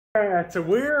Alright, so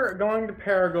we're going to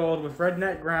Paragould with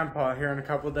Redneck Grandpa here in a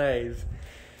couple days.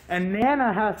 And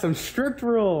Nana has some strict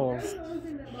rules.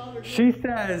 She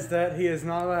says that he is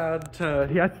not allowed to,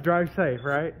 he has to drive safe,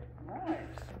 right? Right.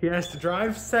 He has to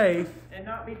drive safe. And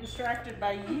not be distracted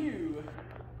by you.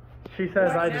 She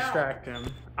says I Pointing distract him.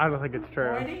 I don't think it's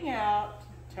true. Pointing out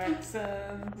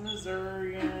Texans,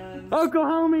 Missourians,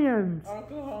 Oklahomians!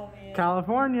 Oklahomians,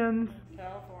 Californians!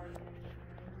 Californians.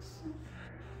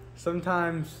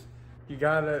 Sometimes you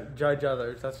gotta judge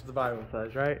others. That's what the Bible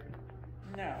says, right?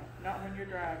 No, not when you're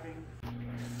driving.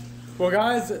 Well,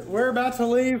 guys, we're about to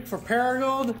leave for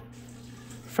Paragould.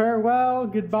 Farewell,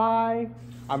 goodbye.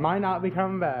 I might not be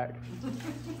coming back.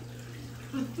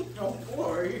 Don't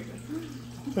worry.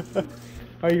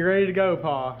 Are you ready to go,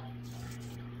 Pa?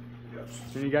 Yes.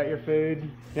 And you got your food?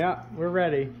 Yeah, we're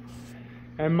ready.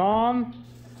 And Mom,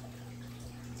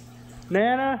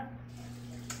 Nana,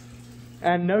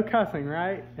 and no cussing,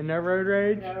 right? And no road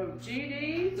rage? No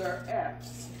GDs or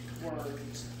F's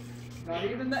words. Not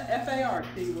even the FART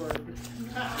word.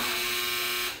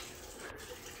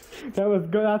 That was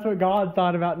good. That's what God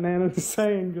thought about Nana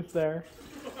saying just there.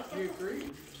 You agree?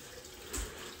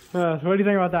 So what do you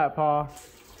think about that, Pa?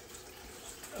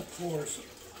 Of course,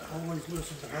 I always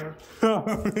listen to her.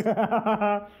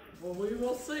 Well, we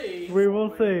will see. We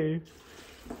will see.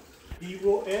 He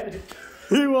will edit.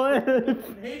 He will edit.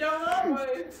 He don't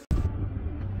always.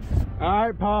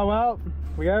 Alright, Pa, well,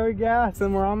 we got our gas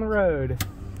and we're on the road.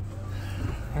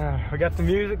 We got the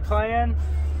music playing.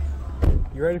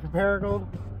 You ready for Paragould?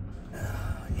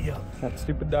 Yeah. That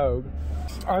stupid dog.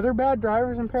 Are there bad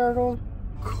drivers in Paragould?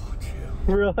 God,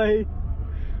 yeah. Really?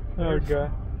 Oh,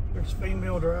 God. There's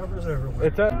female drivers everywhere.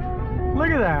 It's a. Look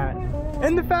at that.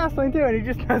 In the fast lane, too, and he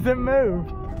just doesn't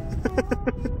move.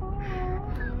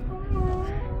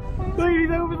 Look,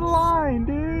 he's over the line,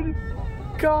 dude.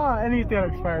 God, and he's got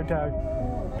expired tag.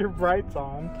 Your bright's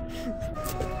on.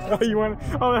 Oh, you want?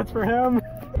 Oh, that's for him.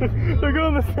 They're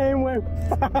going the same way.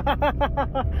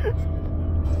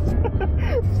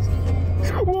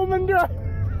 Woman drive.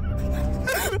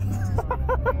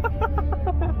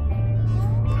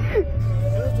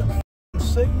 There's a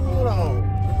signal at all.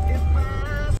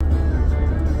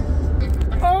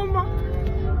 Oh my.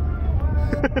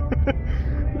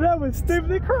 That was stupid.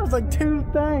 They crossed like two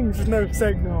things with no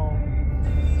signal.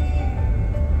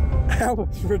 That was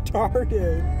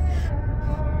retarded.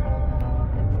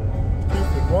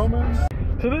 Stupid woman.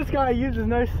 So this guy uses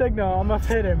no signal. I almost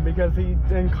hit him because he's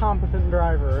an incompetent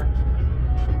driver.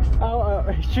 Oh,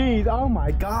 she's. Oh my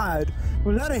God.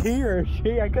 Was that a he or a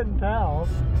she? I couldn't tell.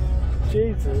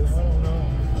 Jesus. I don't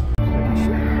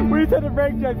know. We just had to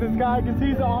brake check this guy because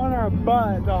he's on our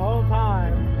butt the whole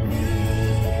time.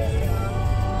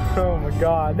 Oh my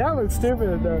God, that was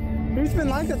stupid though. He's been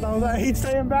like it though. He's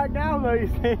staying back down though, you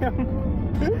see him.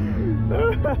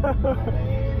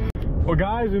 Well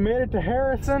guys, we made it to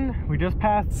Harrison. We just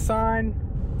passed the sign.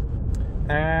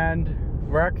 And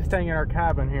we're actually staying in our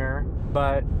cabin here.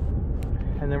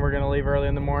 And then we're gonna leave early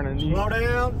in the morning. Slow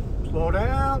down. Slow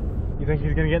down. You think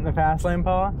he's gonna get in the fast lane,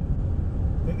 Pa?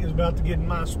 I think he's about to get in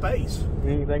my space.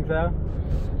 You think so?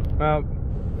 Well,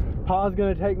 Pa's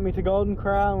gonna take me to Golden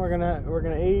Corral and we're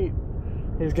gonna eat.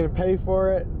 He's gonna pay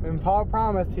for it, and Pa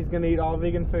promised he's gonna eat all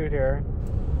vegan food here.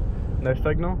 No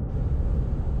signal?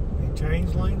 He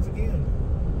changed lanes again.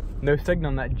 No signal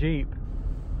on that Jeep.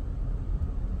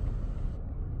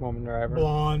 Woman driver.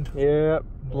 Blonde. Yep,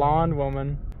 blonde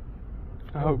woman.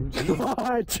 Oh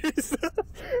God, Jesus!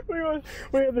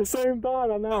 We had the same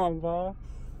thought on that one, Pa.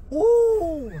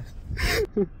 Woo!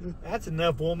 That's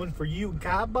enough, woman, for you and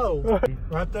Cabo.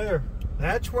 Right there.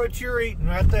 That's what you're eating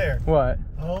right there. What?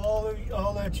 All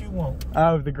that you want.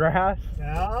 Oh, the grass?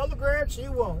 All the grass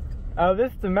you want. Oh,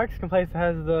 this is the Mexican place that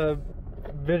has the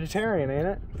vegetarian, ain't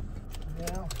it?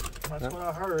 Yeah, that's what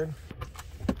I heard.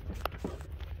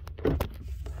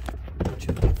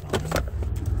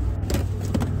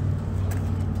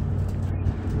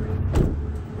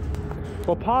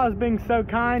 Well, Pa's being so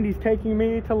kind, he's taking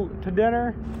me to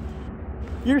dinner.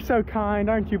 You're so kind,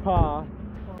 aren't you, Pa?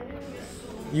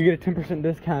 You get a 10%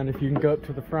 discount if you can go up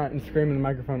to the front and scream in the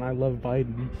microphone, "I love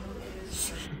Biden."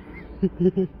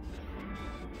 I'm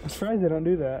surprised they don't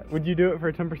do that. Would you do it for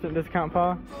a 10% discount,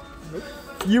 Pa? Nope.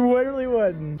 You literally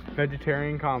wouldn't.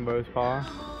 Vegetarian combos, Pa.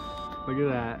 Look at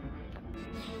that.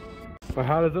 Well,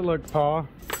 how does it look, Pa?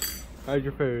 How's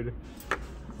your food?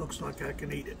 Looks like I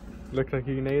can eat it. Looks like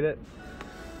you can eat it.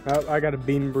 Oh, I got a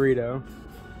bean burrito.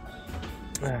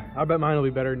 I bet mine will be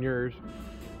better than yours.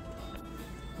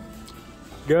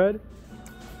 Good?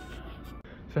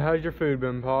 So how's your food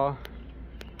been, Pa?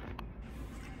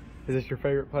 Is this your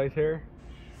favorite place here?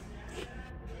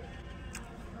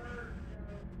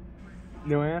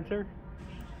 No answer?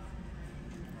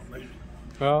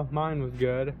 Well, mine was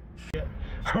good.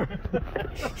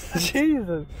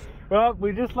 Jesus. Well,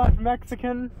 we just left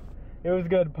Mexican. It was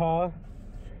good, Pa.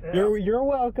 Yeah. You're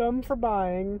welcome for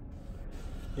buying.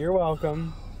 You're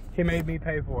welcome. He made me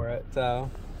pay for it, so.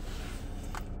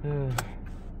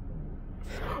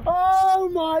 Oh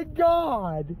my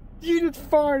God! You just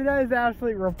farted. That is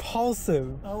absolutely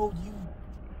repulsive. Oh, you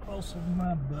repulsive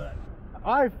my butt.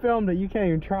 I filmed it. You can't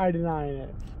even try denying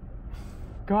it.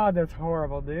 God, that's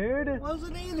horrible, dude. It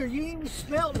wasn't either. You didn't even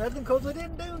smell nothing because I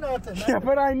didn't do nothing. Yeah,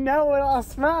 but I know what I'll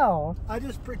smell. I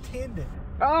just pretended.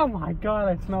 Oh my God,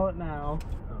 I smell it now.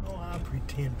 Oh, I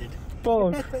pretended.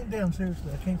 Full Put of that thing down,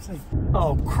 seriously. I can't see.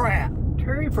 Oh, crap.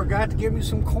 Terry forgot to give me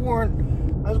some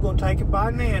corn. I was going to take it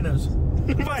by Nana's.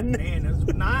 Bananas.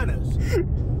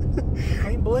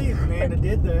 Can't believe Nana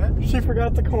did that. She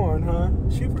forgot the corn, huh?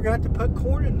 She forgot to put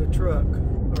corn in the truck.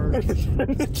 Or In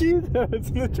the Cheetos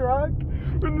in the truck?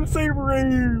 In the same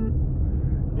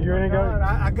room. You're gonna go.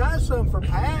 I got some for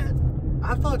Pat.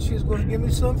 I thought she was going to give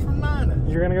me some from Nana.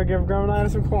 You're gonna go give Grandma Nina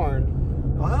some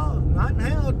corn. Well, not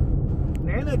now.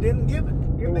 Nana didn't give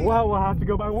it. Give me. Well, we'll have to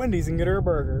go by Wendy's and get her a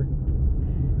burger.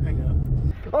 Hang up.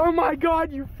 Oh my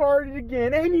God, you farted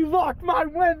again, and you locked my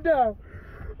window.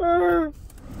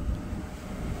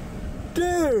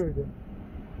 Dude,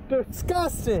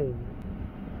 disgusting.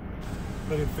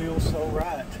 But it feels so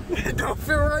right. It don't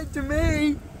feel right to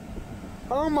me.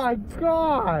 Oh my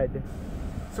God.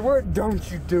 So where? Don't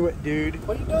you do it, dude.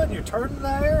 What are you doing? You're turning the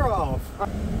air off.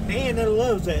 Nana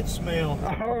loves that smell.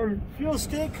 She'll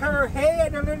stick her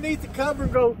head underneath the cover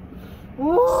and go,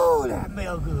 "Whoa, that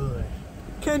smells good."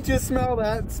 Can't you smell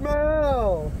that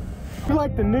smell? You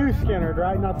like the new Skinner,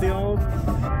 right? Not the old.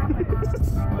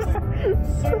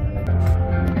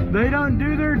 They don't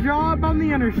do their job on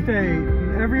the interstate.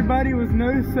 Everybody with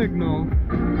no signal.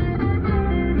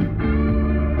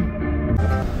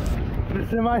 Is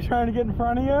somebody trying to get in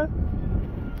front of you?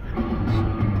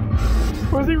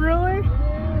 Was he really?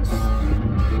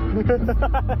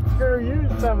 Screw you,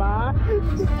 semi.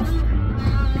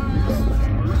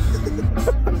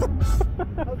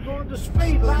 I was going to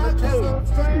speed limit too.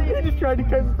 He just tried to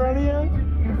come in front of you?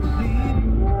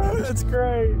 That's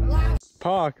great.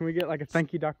 Pa, can we get like a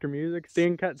thank you Dr. Music?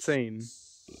 Scene cut scene.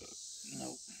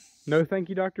 Nope. No thank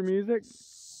you Dr. Music?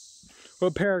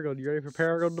 What Paragould? You ready for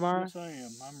Paragould tomorrow? Yes, I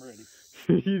am. I'm ready.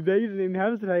 You didn't even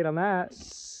hesitate on that.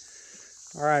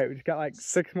 Alright, we just got like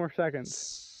 6 more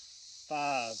seconds.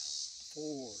 5,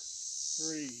 4,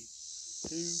 3,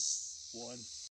 2, 1.